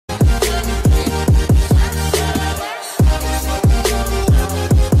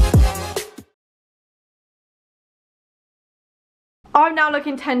I'm now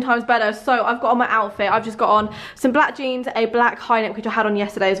looking 10 times better. So I've got on my outfit. I've just got on some black jeans, a black high neck, which I had on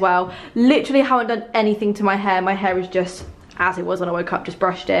yesterday as well. Literally haven't done anything to my hair. My hair is just as it was when I woke up, just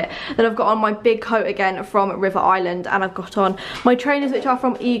brushed it. Then I've got on my big coat again from River Island, and I've got on my trainers, which are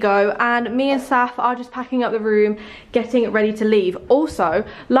from Ego, and me and Saf are just packing up the room, getting ready to leave. Also,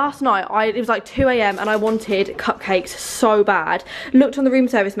 last night, it was like 2 AM and I wanted cupcakes so bad. Looked on the room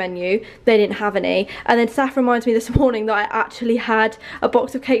service menu, they didn't have any, and then Saf reminds me this morning that I actually had a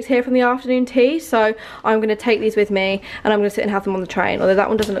box of cakes here from the afternoon tea, so I'm going to take these with me and I'm going to sit and have them on the train, although that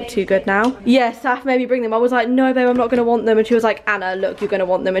one doesn't look too good now. Yeah, Saf made me bring them. I was like, no babe, I'm not going to want them, and she was like, Anna, look, you're going to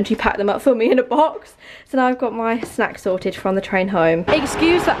want them, and she packed them up for me in a box. So now I've got my snacks sorted from the train home.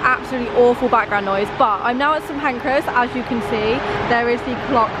 Excuse the absolutely awful background noise, but I'm now at St Pancras. As you can see, there is the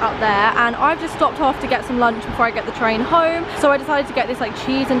clock up there, and I've just stopped off to get some lunch before I get the train home. So I decided to get this like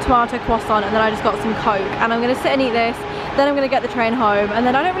cheese and tomato croissant, and then I just got some Coke, and I'm going to sit and eat this, then I'm going to get the train home, and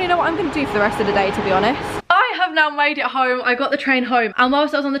then I don't really know what I'm going to do for the rest of the day, to be honest. I have now made it home. I got the train home, and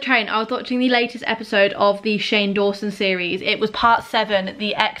whilst I was on the train, I was watching the latest episode of the Shane Dawson series. It was part 7,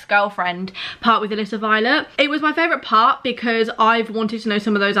 the ex-girlfriend part with Alyssa Violet. It was my favourite part because I've wanted to know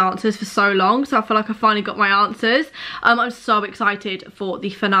some of those answers for so long, so I feel like I finally got my answers. I'm so excited for the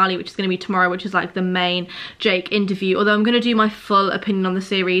finale, which is going to be tomorrow, which is like the main Jake interview, although I'm going to do my full opinion on the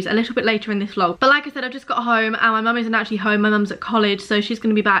series a little bit later in this vlog. But like I said, I've just got home, and my mum isn't actually home. My mum's at college, so she's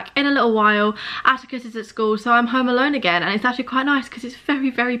going to be back in a little while. Atticus is at school, so I'm home alone again, and it's actually quite nice because it's very,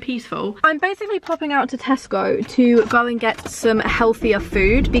 very peaceful. I'm basically popping out to Tesco to go and get some healthier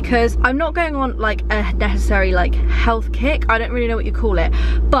food because I'm not going on like a necessary like health kick. I don't really know what you call it,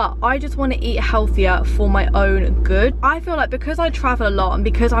 but I just want to eat healthier for my own good. I feel like because I travel a lot and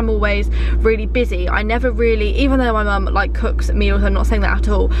because I'm always really busy, I never really, even though my mum like cooks meals, I'm not saying that at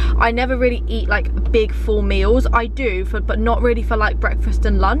all, I never really eat like big full meals. I do, but not really for like breakfast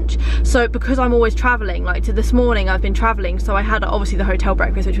and lunch. So because I'm always traveling, like to this morning I've been traveling, so I had obviously the hotel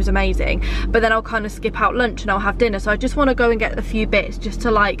breakfast, which was amazing, but then I'll kind of skip out lunch and I'll have dinner. So I just want to go and get a few bits just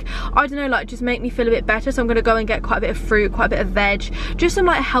to like, I don't know, like just make me feel a bit better. So I'm going to go and get quite a bit of fruit, quite a bit of veg, just some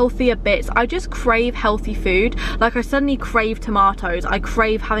like healthier bits. I just crave healthy food. Like I suddenly crave tomatoes, I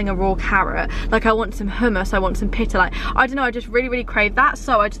crave having a raw carrot, like I want some hummus, I want some pita, like I don't know, I just really crave that.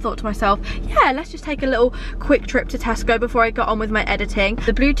 So I just thought to myself, yeah, let's just take a little quick trip to Tesco before I got on with my editing.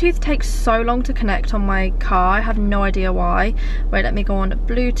 The Bluetooth takes so long to connect on my car, I have no idea why. Wait, let me go on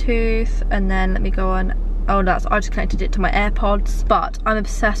Bluetooth, and then let me go on, oh that's, I just connected it to my AirPods. But I'm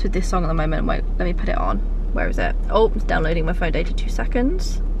obsessed with this song at the moment. Wait, let me put it on. Where is it? Oh, it's downloading my phone data, 2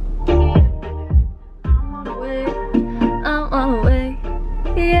 seconds. I'm on the way, I'm on the way,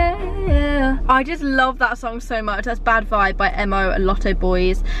 yeah. I just love that song so much. That's Bad Vibe by Emo, Lotto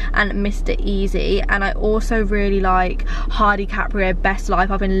Boys and Mr. Easy. And I also really like Hardy Caprio, Best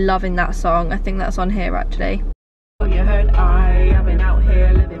Life. I've been loving that song. I think that's on here actually. Oh, you heard I've been out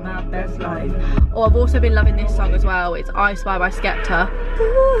here living my best life. Oh, I've also been loving this song as well. It's I Spy by Skepta.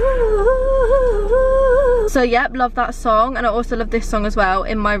 So yep, love that song. And I also love this song as well,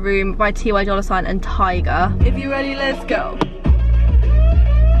 In My Room by T.Y. Dolla $ign and Tyga. If you're ready, let's go.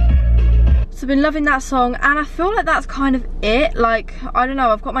 So I've been loving that song, and I feel like that's kind of it. Like, I don't know,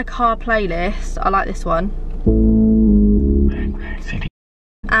 I've got my car playlist. I like this one.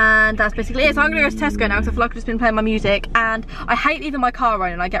 And that's basically it. So I'm gonna go to Tesco now because I feel like I've just been playing my music, and I hate leaving my car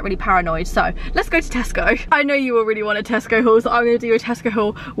running. I get really paranoid. So let's go to Tesco. I know you all really want a Tesco haul, so I'm gonna do a Tesco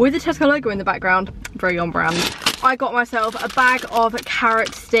haul with the Tesco logo in the background. Very on brand. I got myself a bag of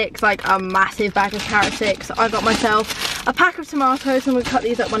carrot sticks, like a massive bag of carrot sticks. I got myself a pack of tomatoes. I'm gonna cut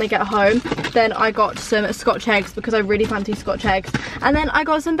these up when I get home. Then I got some Scotch eggs because I really fancy Scotch eggs. And then I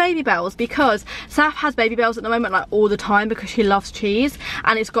got some Baby Bells because Saf has Baby Bells at the moment, like all the time, because she loves cheese,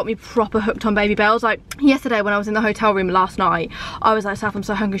 and it's got me proper hooked on Baby Bells. Like yesterday when I was in the hotel room last night, I was like, Saf, I'm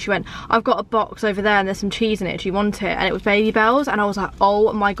so hungry. She went, I've got a box over there and there's some cheese in it, do you want it? And it was Baby Bells, and I was like,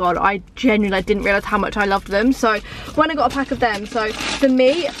 oh my god, I genuinely didn't realise how much I loved them. So when I got a pack of them, so for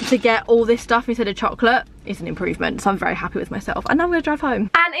me to get all this stuff instead of chocolate is an improvement, so I'm very happy with myself. And now I'm gonna drive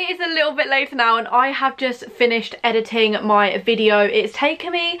home. And it is a little bit later now, and I have just finished editing my video. It's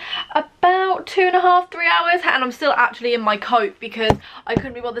taken me about 2.5 to 3 hours, and I'm still actually in my coat because I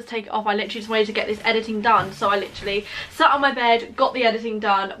couldn't be bothered to take it off. I literally just wanted to get this editing done, so I literally sat on my bed, got the editing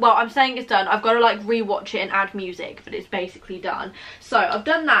done. Well, I'm saying it's done, I've got to like rewatch it and add music, but it's basically done. So I've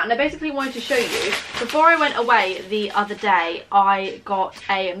done that, and I basically wanted to show you, before I went away the other day, I got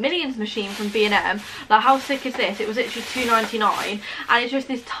a Millions machine from B&M. Like, how sick is this? It was literally £2.99, and it's just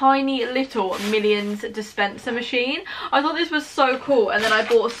this tiny little Millions dispenser machine. I thought this was so cool, and then I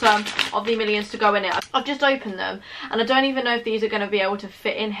bought some of the millions to go in it. I've just opened them and I don't even know if these are going to be able to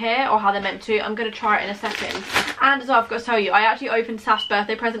fit in here or how they're meant to. I'm going to try it in a second. And as well, I've got to tell you, I actually opened Saf's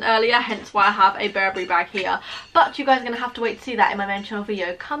birthday present earlier, hence why I have a Burberry bag here. But you guys are going to have to wait to see that in my main channel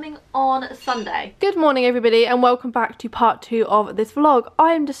video coming on Sunday. Good morning everybody and welcome back to part 2 of this vlog.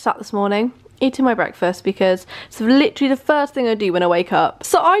 I am just sat this morning eating my breakfast because it's literally the first thing I do when I wake up.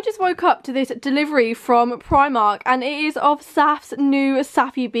 So I just woke up to this delivery from Primark and it is of Saf's new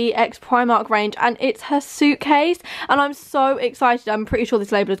Saatchi B X Primark range and it's her suitcase and I'm so excited. I'm pretty sure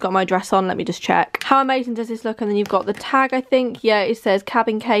this label has got my address on. Let me just check. How amazing does this look? And then you've got the tag, I think. Yeah, it says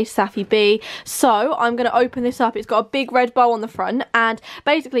cabin case Saatchi B. So I'm going to open this up. It's got a big red bow on the front and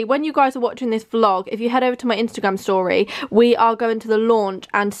basically when you guys are watching this vlog, if you head over to my Instagram story, we are going to the launch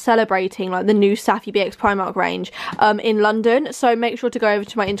and celebrating like the new Saatchi B X Primark range in London, so make sure to go over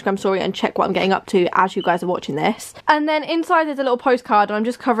to my Instagram story and check what I'm getting up to as you guys are watching this. And then inside there's a little postcard and I'm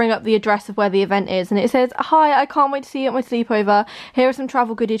just covering up the address of where the event is and it says, "Hi, I can't wait to see you at my sleepover. Here are some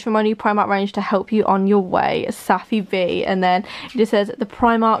travel goodies from my new Primark range to help you on your way, Saatchi B." And then it just says the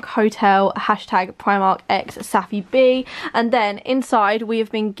Primark Hotel hashtag Primark X Saatchi B. And then inside we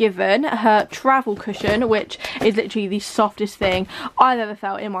have been given her travel cushion, which is literally the softest thing I've ever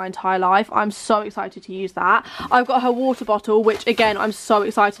felt in my entire life. I'm so excited to use that. I've got her water bottle, which again I'm so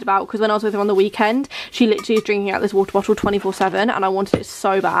excited about because when I was with her on the weekend she literally is drinking out this water bottle 24/7 and I wanted it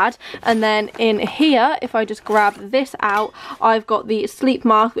so bad. And then in here, if I just grab this out, I've got the sleep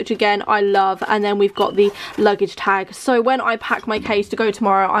mask, which again I love, and then we've got the luggage tag. So when I pack my case to go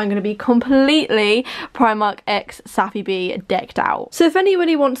tomorrow, I'm going to be completely Primark X Saatchi B decked out. So if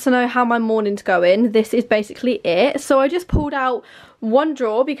anybody wants to know how my morning's going, this is basically it. So I just pulled out one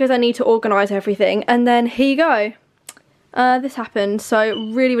drawer because I need to organise everything, and then here you go. This happened,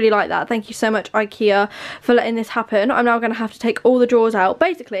 so really like that. Thank you so much IKEA for letting this happen. I'm now going to have to take all the drawers out.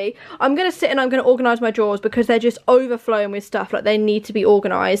 Basically I'm going to sit and I'm going to organise my drawers because they're just overflowing with stuff, like they need to be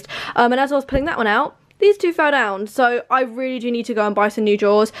organised. And as I was pulling that one out, these two fell down, so I really do need to go and buy some new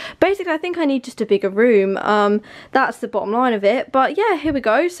drawers. Basically I think I need just a bigger room. That's the bottom line of it, but yeah, here we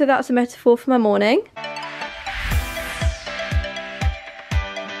go. So that's a metaphor for my morning.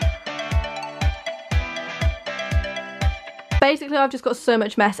 Basically I've just got so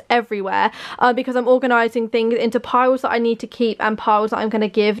much mess everywhere because I'm organising things into piles that I need to keep and piles that I'm going to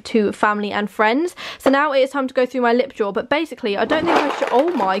give to family and friends. So now it is time to go through my lip drawer, but basically I don't think I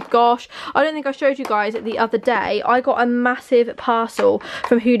oh my gosh, I don't think I showed you guys the other day. I got a massive parcel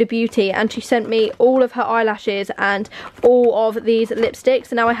from Huda Beauty and she sent me all of her eyelashes and all of these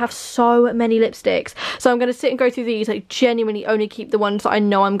lipsticks, and now I have so many lipsticks. So I'm going to sit and go through these, like genuinely only keep the ones that I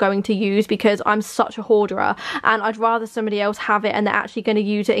know I'm going to use because I'm such a hoarder and I'd rather somebody else have it and they're actually going to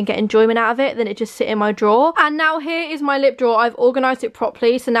use it and get enjoyment out of it than it just sit in my drawer. And now here is my lip drawer. I've organised it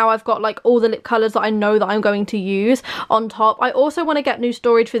properly, so now I've got like all the lip colours that I know that I'm going to use on top. I also want to get new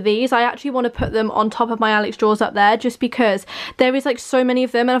storage for these. I actually want to put them on top of my Alex drawers up there just because there is like so many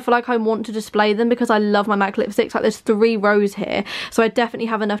of them and I feel like I want to display them because I love my MAC lipsticks. Like there's 3 rows here, so I definitely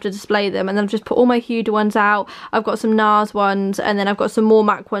have enough to display them. And then I've just put all my Huda ones out. I've got some NARS ones and then I've got some more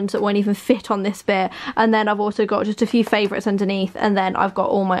MAC ones that won't even fit on this bit, and then I've also got just a few favourites underneath, and then I've got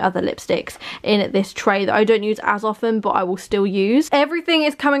all my other lipsticks in this tray that I don't use as often but I will still use. Everything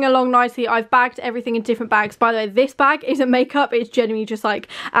is coming along nicely. I've bagged everything in different bags. By the way, this bag isn't makeup, it's genuinely just like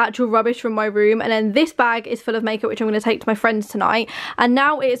actual rubbish from my room, and then this bag is full of makeup which I'm going to take to my friends tonight. And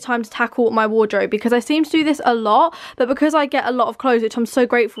now it is time to tackle my wardrobe because I seem to do this a lot, but because I get a lot of clothes, which I'm so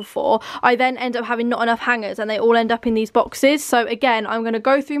grateful for, I then end up having not enough hangers and they all end up in these boxes. So again, I'm going to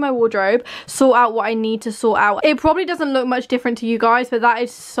go through my wardrobe, sort out what I need to sort out. It probably doesn't look much different to you guys, but that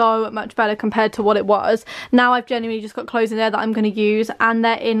is so much better compared to what it was. Now I've genuinely just got clothes in there that I'm going to use and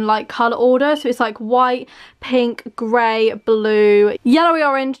they're in like colour order, so it's like white, pink, grey, blue, yellowy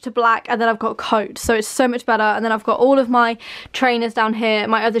orange to black, and then I've got coats, so it's so much better. And then I've got all of my trainers down here.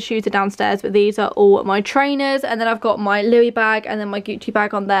 My other shoes are downstairs, but these are all my trainers. And then I've got my Louis bag and then my Gucci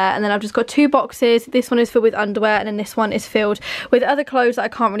bag on there, and then I've just got 2 boxes. This one is filled with underwear and then this one is filled with other clothes that I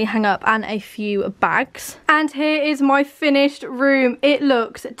can't really hang up, and a few bags. And here is my finished room. It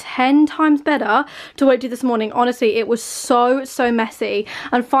looks 10 times better to what it did this morning. Honestly, it was so messy,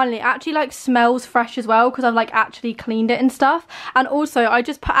 and finally it actually like smells fresh as well because I've like actually cleaned it and stuff. And also I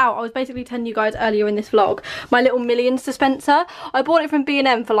just put out, I was basically telling you guys earlier in this vlog, my little Millions dispenser. I bought it from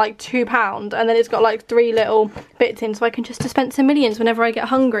B&M for like £2 and then it's got like 3 little bits in so I can just dispense some Millions whenever I get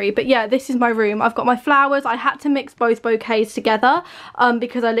hungry. But yeah, this is my room. I've got my flowers. I had to mix both bouquets together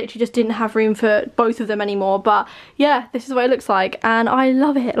because I literally just didn't have room for both of them anymore. But yeah, this this is what it looks like, and I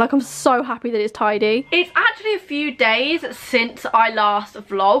love it. Like, I'm so happy that it's tidy. It's actually a few days since I last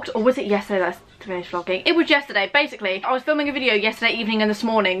vlogged, or was it yesterday that I finished vlogging? It was yesterday. Basically, I was filming a video yesterday evening and this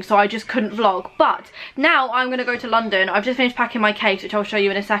morning, so I just couldn't vlog. But now I'm gonna go to London. I've just finished packing my case, which I'll show you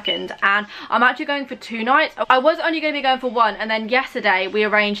in a second, and I'm actually going for 2 nights. I was only going to be going for 1, and then yesterday we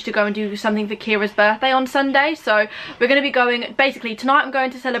arranged to go and do something for Kira's birthday on Sunday. So we're going to be going, basically tonight I'm going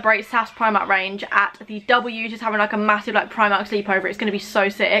to celebrate Saf's Primark range at the W, just having like a massive like Primark sleepover. It's going to be so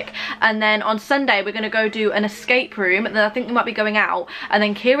sick. And then on Sunday we're going to go do an escape room, and then I think we might be going out, and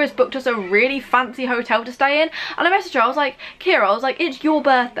then Kira's booked us a really fancy hotel to stay in. And I messaged her, I was like, Kira, I was like, it's your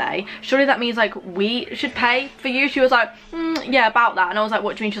birthday, surely that means like we should pay for you? She was like, yeah, about that. And I was like,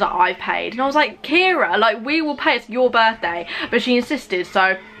 what do you mean? She was like, I've paid. And I was like, Kira, like, we will pay, it's your birthday. But she insisted,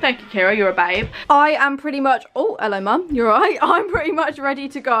 so thank you, Kira, you're a babe. I am pretty much, oh, hello mum, you're right. I'm pretty much ready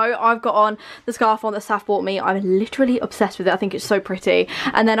to go. I've got on the scarf on that Saf bought me. I'm literally obsessed with it. I think it's so pretty.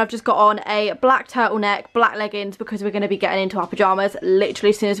 And then I've just got on a black turtleneck, black leggings, because we're going to be getting into our pajamas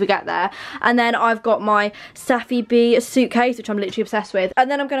literally as soon as we get there. And then I've got my Safi B suitcase, which I'm literally obsessed with. And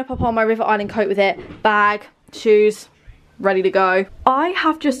then I'm going to pop on my River Island coat with it, bag, shoes, ready to go. I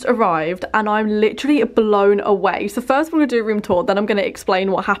have just arrived and I'm literally blown away. So first I'm going to do a room tour, then I'm going to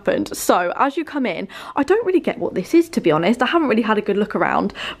explain what happened. So as you come in, I don't really get what this is, to be honest. I haven't really had a good look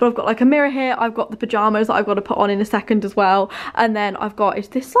around, but I've got like a mirror here. I've got the pajamas that I've got to put on in a second as well. And then I've got, is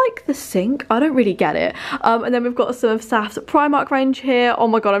this like the sink? I don't really get it. And then we've got some of Saf's Primark range here. Oh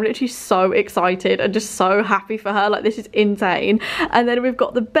my God, I'm literally so excited and just so happy for her. Like, this is insane. And then we've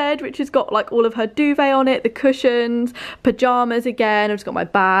got the bed, which has got like all of her duvet on it, the cushions, pajamas again. I've just got my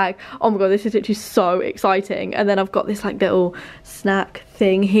bag. Oh my God, this is literally so exciting. And then I've got this like little snack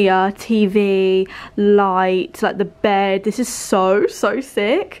thing here, TV, light, like the bed. This is so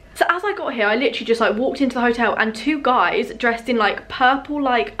sick. So as I got here, I literally just like walked into the hotel, and 2 guys dressed in like purple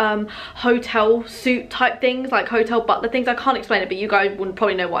like hotel suit type things, like hotel butler things. I can't explain it, but you guys wouldn't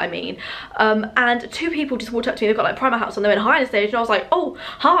probably know what I mean. And 2 people just walked up to me. They've got like Primark hats on. They went, hi Anastasia, and I was like, oh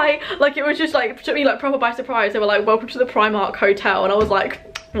hi. Like, it was just like, took me like proper by surprise. They were like, welcome to the Primark hotel, and I was like,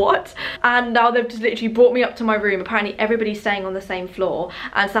 what? And now they've just literally brought me up to my room. Apparently everybody's staying on the same floor,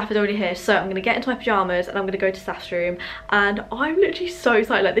 and Saf is already here, so I'm gonna get into my pajamas and I'm gonna go to Saf's room, and I'm literally so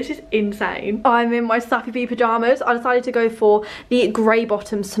excited. Like, this is insane. I'm in my Safi B pajamas. I decided to go for the grey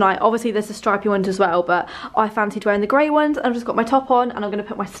bottoms tonight. Obviously there's the stripy ones as well, but I fancied wearing the grey ones. I've just got my top on, and I'm gonna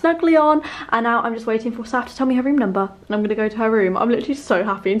put my snuggly on, and now I'm just waiting for Saf to tell me her room number, and I'm gonna go to her room. I'm literally so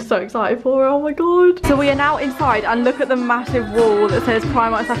happy and so excited for her. Oh my God. So we are now inside, and look at the massive wall that says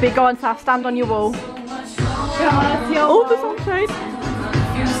Primark Safi. Go on Saf, stand on your wall. Oh, the sunshine.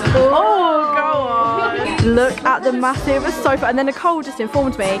 Oh, go on. Look at the massive sofa. And then Nicole just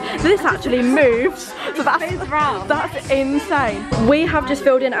informed me this actually moves. So that's insane. We have just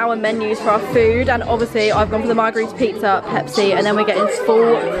filled in our menus for our food, and obviously I've gone for the margarita pizza, Pepsi, and then we're getting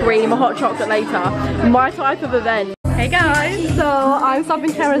full cream hot chocolate later. My type of event. Hey guys. So I'm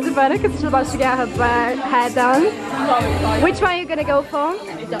stopping Kara's event because she's about to get her hair done. Which one are you gonna go for?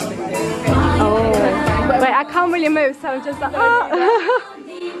 Oh, wait, I can't really move, so I'm just like, oh.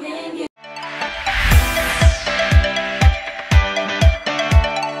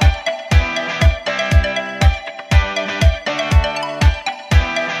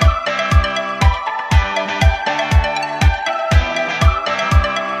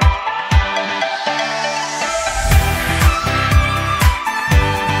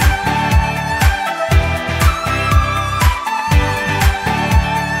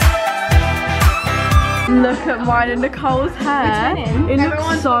 Look at mine and Nicole's hair. It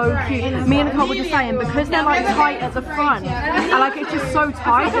looks so cute. Me and Nicole were just saying, because they're like tight at the front, and like it's just so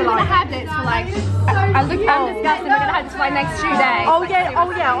tight. We're gonna have this for like, I'm disgusting. We're gonna have this for like next 2 days. Oh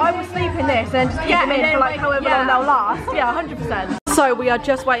yeah, I will sleep in this and just keep them in for like however long they'll last. Yeah, 100%. So we are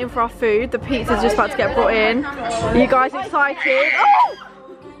just waiting for our food. The pizza's just about to get brought in. Are you guys excited? Oh!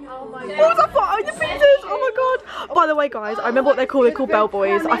 What was that for? Oh, the pizzas! Oh my God! By the way, guys, I remember what they're called. They're called bell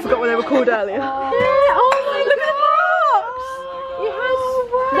boys. I forgot what they were called earlier. Yeah. Oh my! Look at the box! You have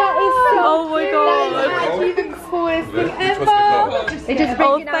that is so oh my God! That is actually the coolest thing ever. It just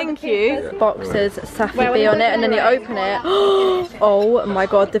oh, thank you. Box says Safi B on it, and then you open it. Oh my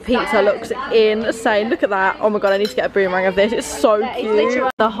God! The pizza looks insane. Look at that! Oh my God! I need to get a boomerang of this. It's so cute.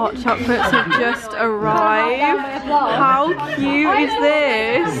 The hot chocolates have just arrived. How cute is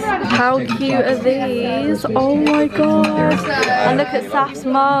this? How cute are these? Oh my God. And look at Saf's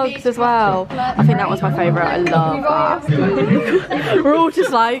mugs as well. I think that was my favourite. I love that. We're all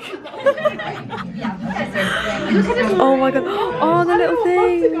just like Oh my god. Oh, the little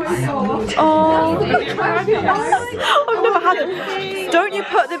things. Oh. I've never had them. Don't you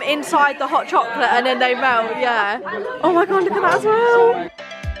put them inside the hot chocolate and then they melt? Yeah. Oh my god, look at that as well.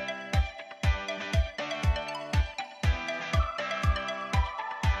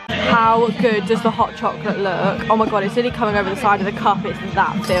 How good does the hot chocolate look? Oh my god, it's really coming over the side of the cup. It's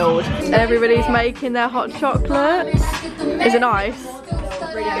that filled. Everybody's making their hot chocolate. Is it nice?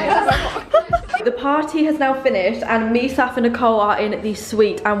 The party has now finished and me, Saf and Nicole are in the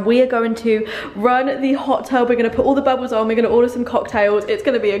suite and we are going to run the hot tub. We're going to put all the bubbles on, we're going to order some cocktails. It's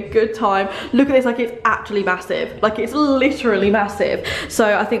going to be a good time. Look at this, like it's actually massive. Like it's literally massive.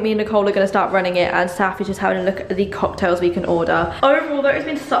 So I think me and Nicole are going to start running it and Saf is just having a look at the cocktails we can order. Overall though, it's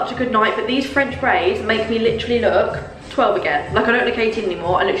been such a good night, but these French braids make me literally look 12 again. Like I don't look 18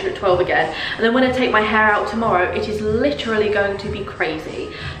 anymore, I literally look 12 again. And then when I take my hair out tomorrow, it is literally going to be crazy.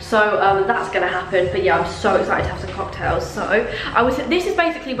 So that's gonna happen. But yeah, I'm so excited to have some cocktails. So this is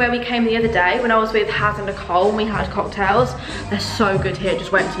basically where we came the other day when I was with Haz and Nicole and we had cocktails. They're so good here,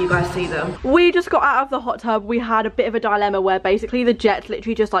 just wait until you guys see them. We just got out of the hot tub. We had a bit of a dilemma where basically the jets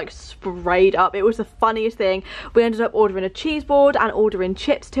literally just like sprayed up. It was the funniest thing. We ended up ordering a cheese board and ordering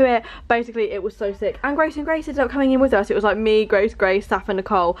chips to it. Basically it was so sick. And Grace ended up coming in with us. It was like me, Grace, Saf and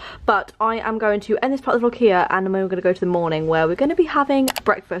Nicole. But I am going to end this part of the vlog here and then we're going to go to the morning where we're going to be having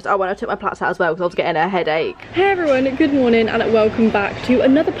breakfast. Oh, and I took my plaits out as well because I was getting a headache. Hey everyone, good morning and welcome back to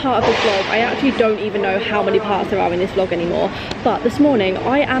another part of the vlog. I actually don't even know how many parts there are in this vlog anymore. But this morning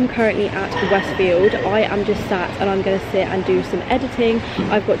I am currently at Westfield. I am just sat and I'm going to sit and do some editing.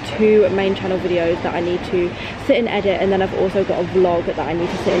 I've got 2 main channel videos that I need to sit and edit, and then I've also got a vlog that I need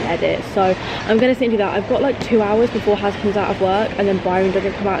to sit and edit. So I'm going to sit and do that. I've got like 2 hours before Haz comes out of work, and then Byron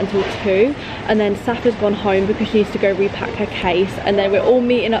doesn't come out until 2, and then Saf has gone home because she needs to go repack her case, and then we're all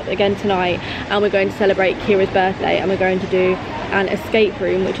meeting up again tonight and we're going to celebrate Kira's birthday and we're going to do an escape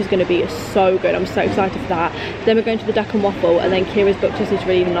room, which is going to be so good. I'm so excited for that. Then we're going to the Duck and Waffle, and then Kira's booked us this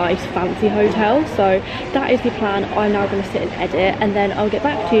really nice fancy hotel. So that is the plan. I'm now going to sit and edit and then I'll get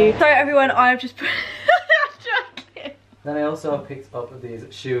back to you. Sorry everyone, I've just Then I also picked up these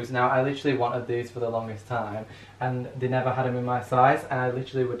shoes. Now I literally wanted these for the longest time and they never had them in my size, and I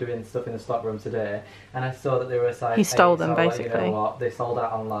literally were doing stuff in the stockroom today and I saw that they were a size 8. He stole them, so basically. Like, you know what? They sold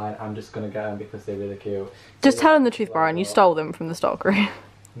out online. I'm just going to get them because they're really cute. Just tell them the truth, Byron, you stole them from the stockroom.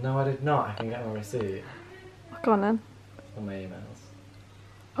 No, I did not. I can get my receipt. Go on then. On my emails.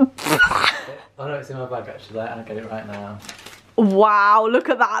 Oh no, it's in my bag actually, and I'll get it right now. Wow, look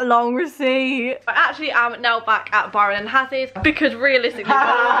at that long receipt. I actually am now back at Byron and Haz's because realistically,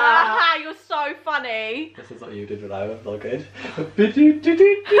 you're so funny. This is what you did when I was vlogging.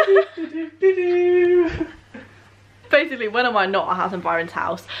 Basically, when am I not at Haz and Byron's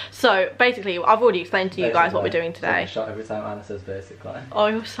house? So basically, I've already explained to you guys what we're doing today. Shot every time Anna says basically. Oh,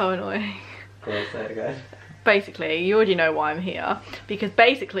 you're so annoying. Go on, say it again. Basically, you already know why I'm here, because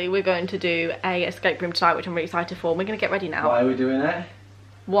basically we're going to do a escape room tonight, which I'm really excited for. We're going to get ready now. Why are we doing it?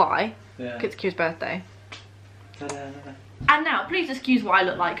 Why? Yeah. Because it's Q's birthday. Ta-da. And now, please excuse what I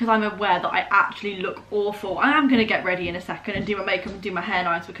look like, because I'm aware that I actually look awful. I am going to get ready in a second and do my makeup and do my hair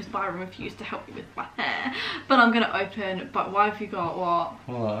nice because Byron refused to help me with my hair. But I'm going to open, but why have you got what?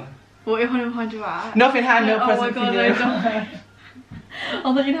 What? What are you holding behind your back? Nothing, hand, no oh present my god, for you. No, don't. I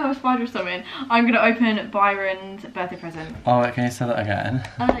thought you'd have a spider or something. I'm going to open Byron's birthday present. Oh wait, can you say that again?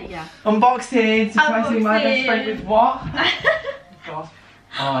 Yeah. Unboxing! Surprising my best friend with what? God.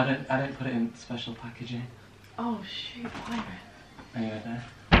 Oh, I didn't put it in special packaging. Oh shoot, Byron. Anyway, there.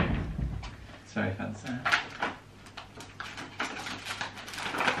 It's very fancy.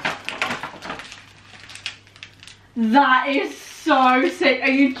 That is so sick. Are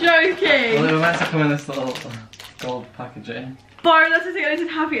you joking? Well, it was meant to come in this little gold packaging. Byron, that's the thing. I said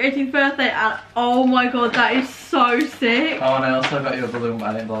happy 18th birthday, and oh my god, that is so sick. Oh, and I also got you a balloon,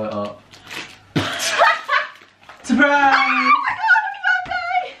 but I didn't blow it up. Surprise! Oh my god, happy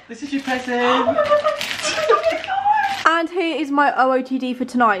birthday! This is your present. Oh my god. And here is my OOTD for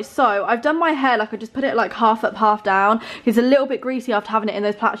tonight. So I've done my hair, like I just put it like half up, half down. It's a little bit greasy after having it in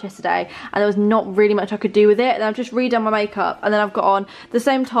those plaits yesterday, and there was not really much I could do with it. And I've just redone my makeup, and then I've got on the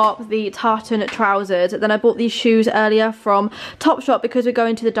same top, the tartan trousers. Then I bought these shoes earlier from Topshop because we're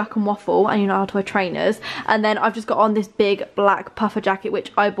going to the Duck and Waffle, and you know how to wear trainers. And then I've just got on this big black puffer jacket,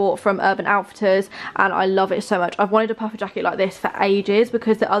 which I bought from Urban Outfitters, and I love it so much. I've wanted a puffer jacket like this for ages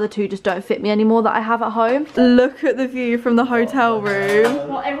because the other two just don't fit me anymore that I have at home. Look at the view from the hotel room.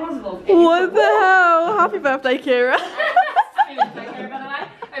 Well, everyone's vlogging. What the hell? Happy birthday, Kira. Happy birthday, by the way.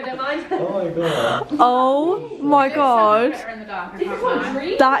 Hope you don't mind. Oh my god. Oh my god.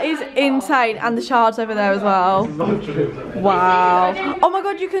 That is insane. And the shards over there as well. Wow. Oh my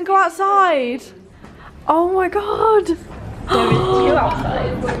god, you can go outside. Oh my god. There is 2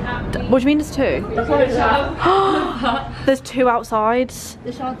 outside. What do you mean there's 2? There's 2 outsides.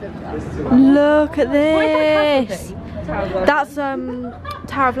 The shards over there. Look at this. That's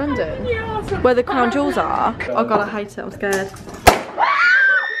Tower of London, where the crown jewels are. Oh god, I hate it. I'm scared.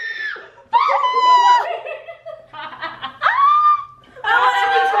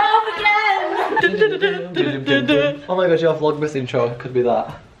 Oh my god, your Vlogmas intro could be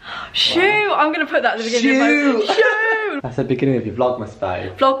that. Shoo! I'm gonna put that at the beginning of my Shoo! I said beginning of your Vlogmas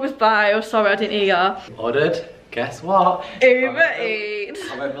babe. Vlogmas bye. Oh sorry, I didn't hear ya. Ordered. Guess what? Uber Eats.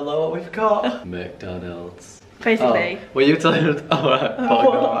 Comment below what we've got. McDonald's. Basically. Oh, were you telling him?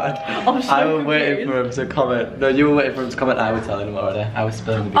 Alright, I was waiting for him to comment. No, you were waiting for him to comment. I was telling him already. I was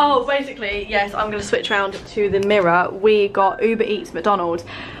spilling the beans. Oh, basically, yes, I'm gonna switch around to the mirror. We got Uber Eats McDonald's.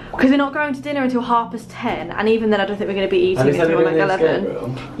 Because we're not going to dinner until 10:30, and even then I don't think we're going to be eating until like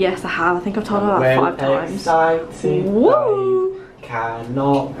 11. Yes, I have. I think I've told her that 5 times. Excited. Woo!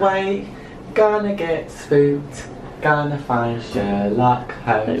 Cannot wait. Gonna get spooked. Gonna find Sherlock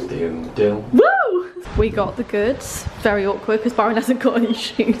Holmes. Woo! We got the goods. Very awkward because Byron hasn't got any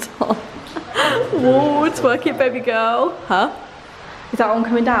shoes on. Whoa, twerk it, baby girl. Huh? Is that one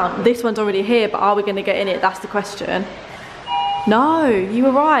coming down? This one's already here, but are we going to get in it? That's the question. No, you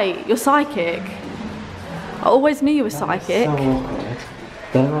were right. You're psychic. I always knew you were psychic. So awkward.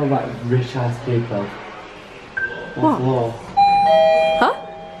 They're all like rich ass people. What floor? Huh?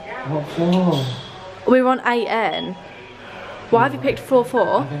 What floor? We were on 8N. Why have you picked floor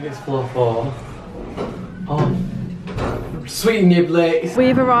 4? I think it's floor 4. Oh, sweet nibblets.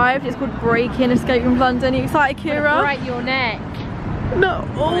 We've arrived. It's called Break-In Escape from London. Are you excited, Kira? Break your neck. No.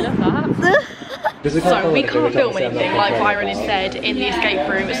 Oh. So we can't film anything like Byron has said in the escape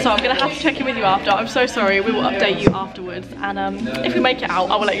room, so I'm gonna have to check in with you after. I'm so sorry. We will update you afterwards, and if we make it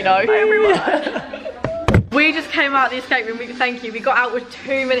out, I will let you know. Bye everyone. We just came out of the escape room. Thank you. We got out with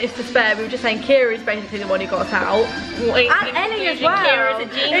 2 minutes to spare. We were just saying Kira is basically the one who got us out. And Ellie as well. Kira's a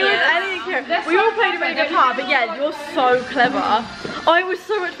genius. It was Ellie and Kira. We all played a really good part, but yeah, you're so clever. Oh, it was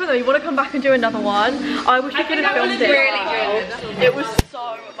so much fun though. You want to come back and do another one? I wish we could have filmed it. Really good. It was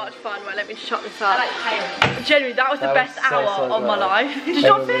so much fun. Right, let me shut this up. Genuinely, that was the best hour of my life. Did you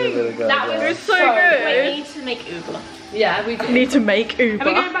not think? It was so good. We need to make Uber. Yeah, we need to make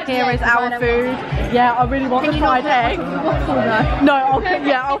Uber. Here is our food. Yeah, I really want the fried egg. No,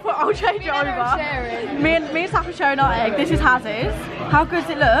 I'll change it over. Me and Saf are sharing our egg. This is Haz's. How good does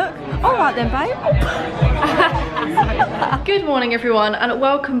it look? All right then, babe. Good morning, everyone, and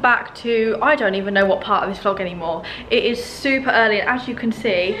welcome back to, I don't even know what part of this vlog anymore. It is super early, and as you can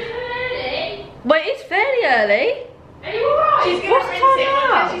see, wait, it's fairly early. Are you alright? She's What's the time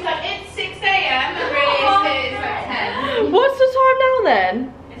now? She's like, it's 6 AM, but really it's like 10. What's the time now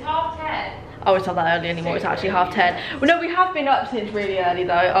then? It's 10:30. Oh, it's not that early anymore, it's actually 10:30. Well, no, we have been up since really early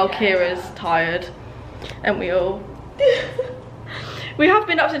though. Oh, Kira's tired. And we all... We have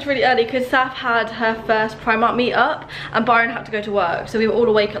been up since really early because Saf had her first Primark meet up and Byron had to go to work, so we were all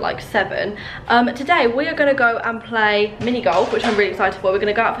awake at like 7. Today we are going to go and play mini golf, which I'm really excited for. We're going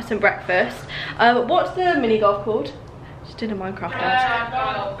to go out for some breakfast. What's the mini golf called? Just did a Minecraft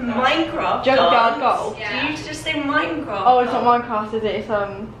dance. Minecraft? Junkyard golf? Yeah. Do you just say Minecraft? Oh, it's not Minecraft, is it? It's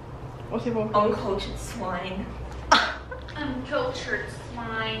what's it called? Uncultured swine. Uncultured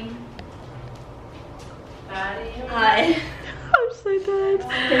swine. Hi. I'm so dead.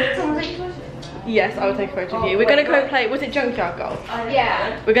 Yes, I will take a photo of you. We're going to go play, was it Junkyard Golf?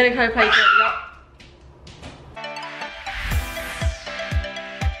 Yeah. We're going to go play Junkyard.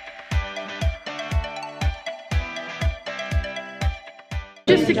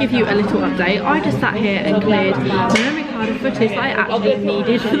 Just to give you a little update, I just sat here and cleared the memory card of footage that I actually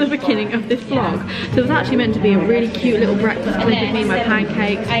needed for the beginning of this vlog. So it was actually meant to be a really cute little breakfast clip of me and my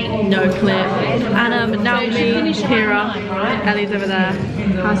pancakes, no clip. And now me, Kira, Ellie's over there.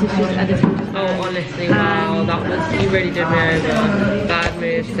 How's this just editing? Oh, honestly, wow, that was, you really did me over. Bad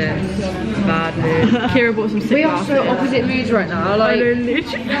mood, sis. Bad mood. Kira bought some sick We are so opposite moods right now, like... I know,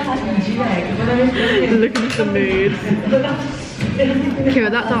 literally. Look at the moods. Kira,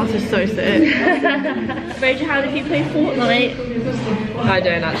 that dance is so sick. Raise your hand if you play Fortnite. I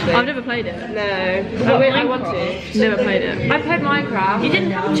don't actually. I've never played it. No. I want to. Never played it. I played Minecraft. You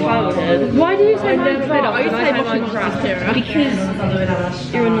didn't have a childhood. Why do you say Minecraft? I used to say Minecraft, Kira.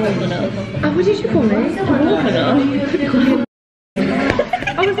 Because you're a northerner. Oh, what did you call me? Northerner?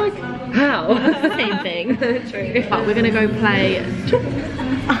 I was like, how? Wow, same thing. True. But we're gonna go play.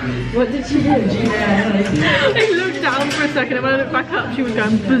 What did she do? I looked down for a second and when I looked back up she was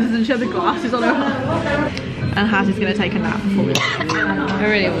going buzz and she had the glasses on her. And Hattie's gonna take a nap before we I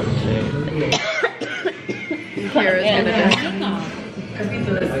really want to. Kira's gonna do.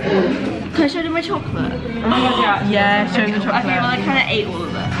 Can I show them my chocolate? Yeah, show them the chocolate. Okay, well I kind of ate all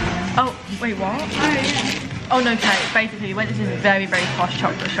of it. Oh, wait, what? Oh, yeah. Oh no, okay. Basically, we went to this very, very posh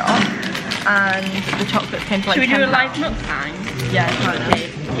chocolate shop and the chocolates came to like Should we do a £10. live mukbang? Yeah, kind of. Okay,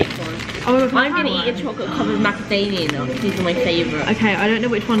 pick one. Oh, I'm going to eat a chocolate covered macadamia nuts. These are my favourite. Okay, I don't know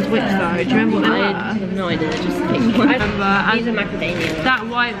which one's which though. Do you remember what they were? I have no idea, just pick one. I remember. These are macadamia nuts. That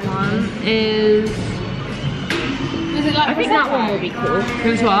white one is. I think that one will be cool.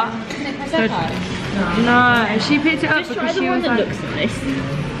 It was what? No, she picked it up Just try because the she one was that like. looks nice.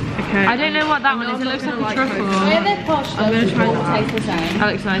 Okay. I don't know what that one is. It looks like a truffle. Where they're posh, I'm gonna try that. taste the same. That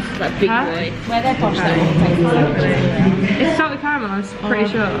looks nice. That big Huh? boy. Where they're posh, they all taste the same. It's salted caramel, I'm pretty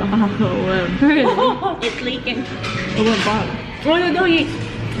sure. Oh, Really? It's leaking. I went back. Oh no, you.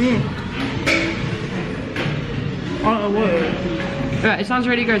 I won't. Right, it sounds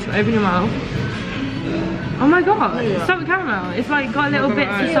really good, so open your mouth. Oh my god, it's salted caramel. It's like got little bits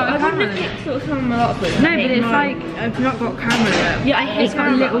of salted I caramel wouldn't in have it. picked sort of from a lot of them. No, but it's like, I've not got caramel yet. Yeah, I hate it's got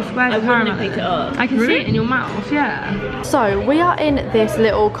caramel. little squares I of wouldn't caramel. have picked it up. I can see it in your mouth, yeah. So we are in this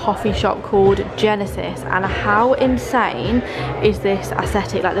little coffee shop called Genesis, and how insane is this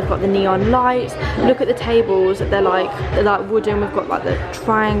aesthetic? Like they've got the neon lights. Look at the tables. They're like wooden. We've got like the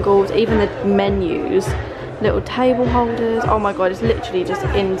triangles, even the menus, little table holders. Oh my god, it's literally just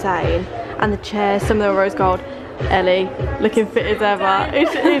insane. And the chairs, some of them are rose gold. Ellie, looking fit as ever,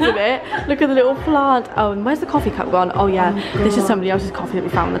 isn't it? Look at the little plant. Oh, and where's the coffee cup gone? Oh yeah, this is somebody else's coffee that we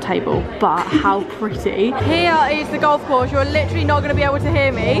found on the table, but how pretty. Here is the golf course. You're literally not going to be able to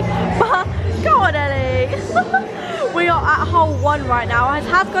hear me, but go on, Ellie. We are at hole 1 right now. Has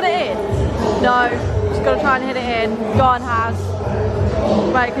Haz got it in? No, she's got to try and hit it in. Go on, Haz.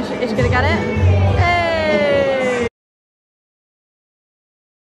 Right, is she going to get it? Hey!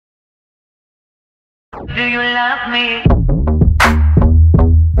 Do you love me?